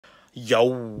Yo,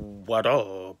 what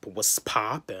up? What's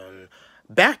poppin'?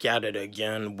 Back at it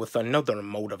again with another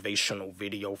motivational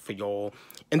video for y'all.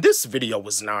 And this video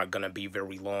is not gonna be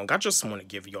very long. I just want to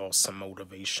give y'all some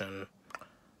motivation.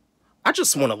 I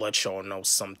just want to let y'all know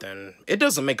something. It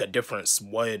doesn't make a difference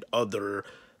what other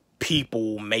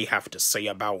people may have to say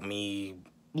about me.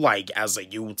 Like, as a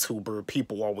YouTuber,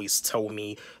 people always tell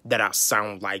me that I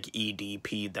sound like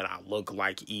EDP, that I look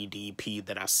like EDP,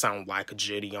 that I sound like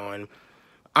Gideon.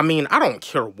 I mean, I don't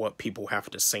care what people have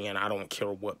to say and I don't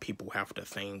care what people have to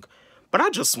think, but I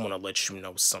just want to let you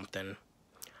know something.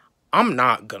 I'm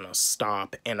not gonna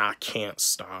stop and I can't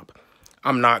stop.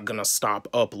 I'm not gonna stop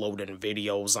uploading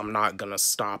videos. I'm not gonna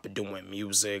stop doing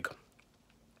music.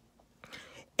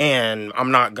 And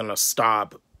I'm not gonna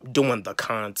stop doing the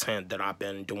content that I've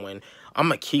been doing. I'm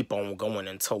gonna keep on going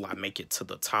until I make it to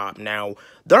the top. Now,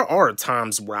 there are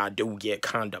times where I do get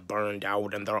kind of burned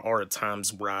out, and there are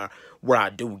times where I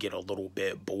do get a little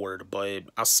bit bored, but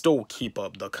I still keep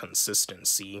up the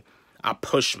consistency. I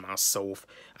push myself.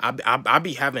 I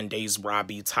be having days where I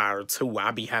be tired too. I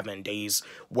be having days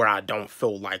where I don't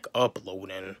feel like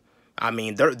uploading. I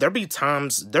mean, there be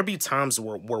times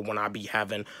where when I be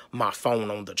having my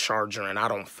phone on the charger and I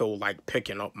don't feel like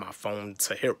picking up my phone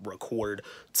to hit record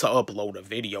to upload a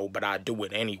video, but I do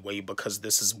it anyway because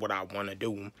this is what I want to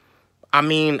do. I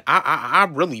mean, I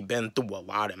really been through a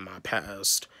lot in my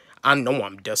past. I know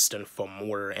I'm destined for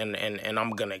more, and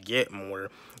I'm gonna get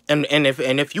more. And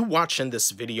if you watching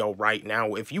this video right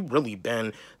now, if you really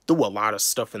been through a lot of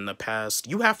stuff in the past,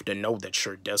 you have to know that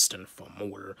you're destined for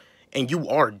more. And you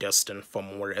are destined for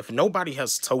more. If nobody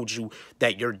has told you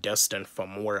that you're destined for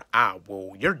more, I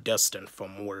will. You're destined for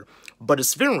more. But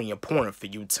it's very important for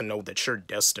you to know that you're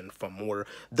destined for more.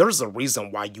 There's a reason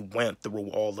why you went through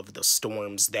all of the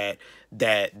storms that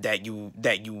you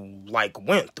like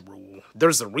went through.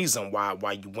 There's a reason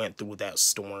why you went through that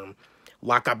storm.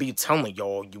 Like I be telling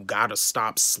y'all, you gotta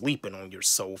stop sleeping on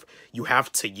yourself. You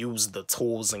have to use the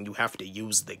tools and you have to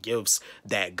use the gifts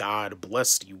that God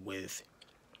blessed you with.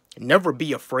 Never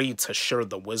be afraid to share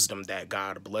the wisdom that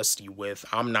God blessed you with.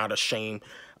 I'm not ashamed.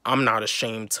 I'm not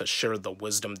ashamed to share the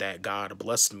wisdom that God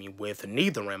blessed me with.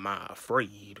 Neither am I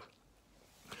afraid.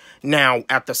 Now,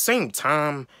 at the same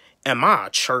time, am I a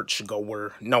church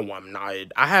goer? No, I'm not.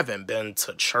 I haven't been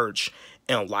to church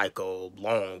in like a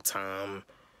long time.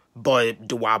 But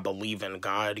do I believe in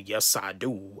God? Yes, I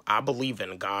do. I believe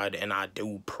in God and I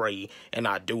do pray and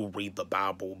I do read the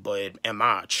Bible. But am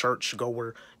I a church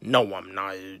goer? No, I'm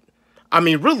not. I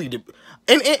mean, really, and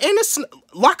it's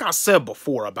like I said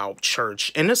before about church,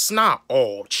 and it's not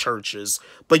all churches,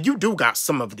 but you do got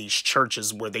some of these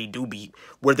churches where they do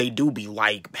be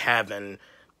like having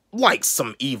like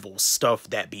some evil stuff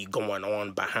that be going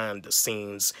on behind the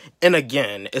scenes. And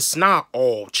again, it's not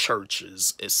all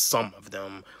churches, it's some of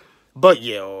them. But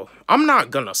yeah, I'm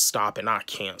not gonna stop and I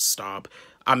can't stop.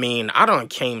 I mean, I done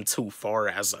came too far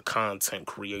as a content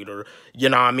creator. You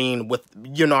know what I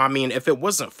mean? If it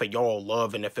wasn't for y'all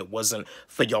love and if it wasn't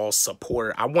for y'all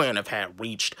support, I wouldn't have had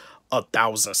reached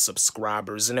 1,000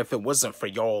 subscribers. And if it wasn't for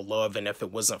y'all love and if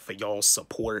it wasn't for y'all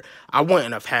support, I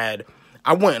wouldn't have had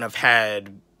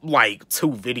like 2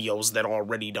 videos that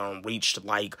already done reached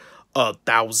like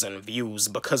 1,000 views,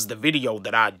 because the video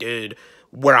that I did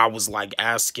where I was like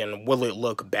asking, will it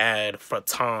look bad for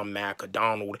Tom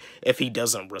MacDonald if he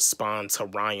doesn't respond to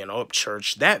Ryan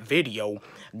Upchurch, that video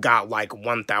got like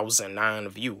 1,009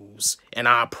 views. And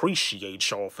I appreciate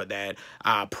y'all for that.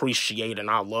 I appreciate and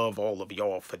I love all of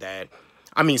y'all for that.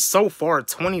 I mean, so far,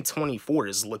 2024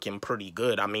 is looking pretty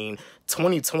good. I mean,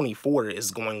 2024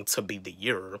 is going to be the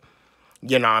year.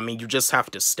 You know what I mean? You just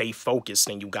have to stay focused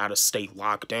and you got to stay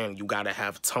locked in. You got to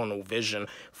have tunnel vision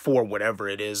for whatever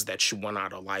it is that you want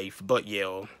out of life. But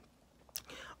yeah,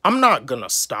 I'm not going to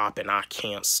stop and I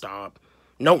can't stop.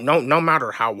 No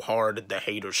matter how hard the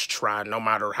haters try, no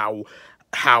matter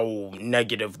how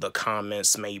negative the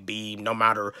comments may be, no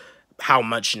matter how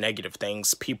much negative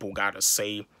things people got to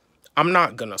say, I'm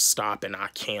not gonna stop and I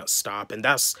can't stop. And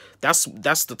that's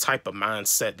the type of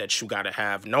mindset that you gotta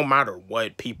have, no matter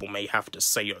what people may have to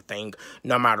say or think,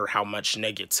 no matter how much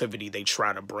negativity they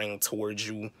try to bring towards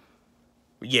you.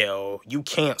 Yeah, you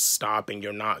can't stop and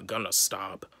you're not gonna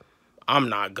stop. I'm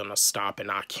not gonna stop and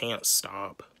I can't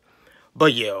stop.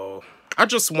 But yeah, I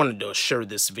just wanted to share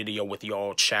this video with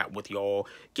y'all, chat with y'all,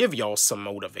 give y'all some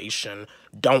motivation.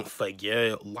 Don't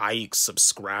forget, like,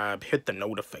 subscribe, hit the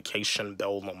notification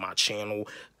bell on my channel,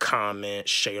 comment,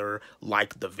 share,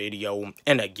 like the video.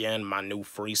 And again, my new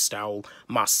freestyle,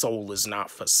 My Soul Is Not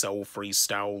For Sale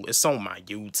freestyle, it's on my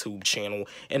YouTube channel,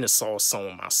 and it's also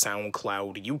on my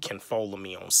SoundCloud. You can follow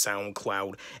me on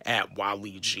SoundCloud at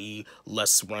Wally G.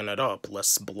 Let's run it up.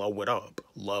 Let's blow it up.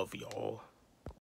 Love y'all.